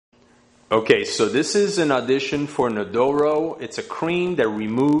Okay, so this is an audition for Nodoro. It's a cream that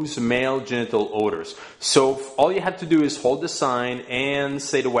removes male genital odors. So all you have to do is hold the sign and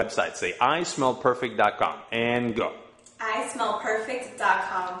say the website. Say ismellperfect.com and go.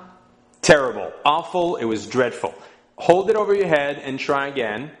 ismellperfect.com. Terrible. Awful. It was dreadful. Hold it over your head and try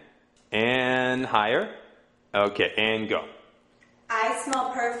again. And higher. Okay, and go.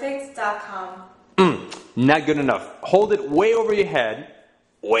 ismellperfect.com. Not good enough. Hold it way over your head.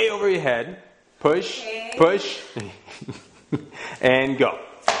 Way over your head. Push. Okay. Push. And go.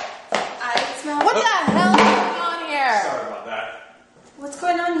 What the hell is going on here? Sorry about that. What's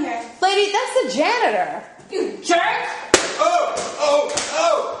going on here? Lady, that's the janitor. You jerk! Oh,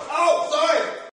 sorry.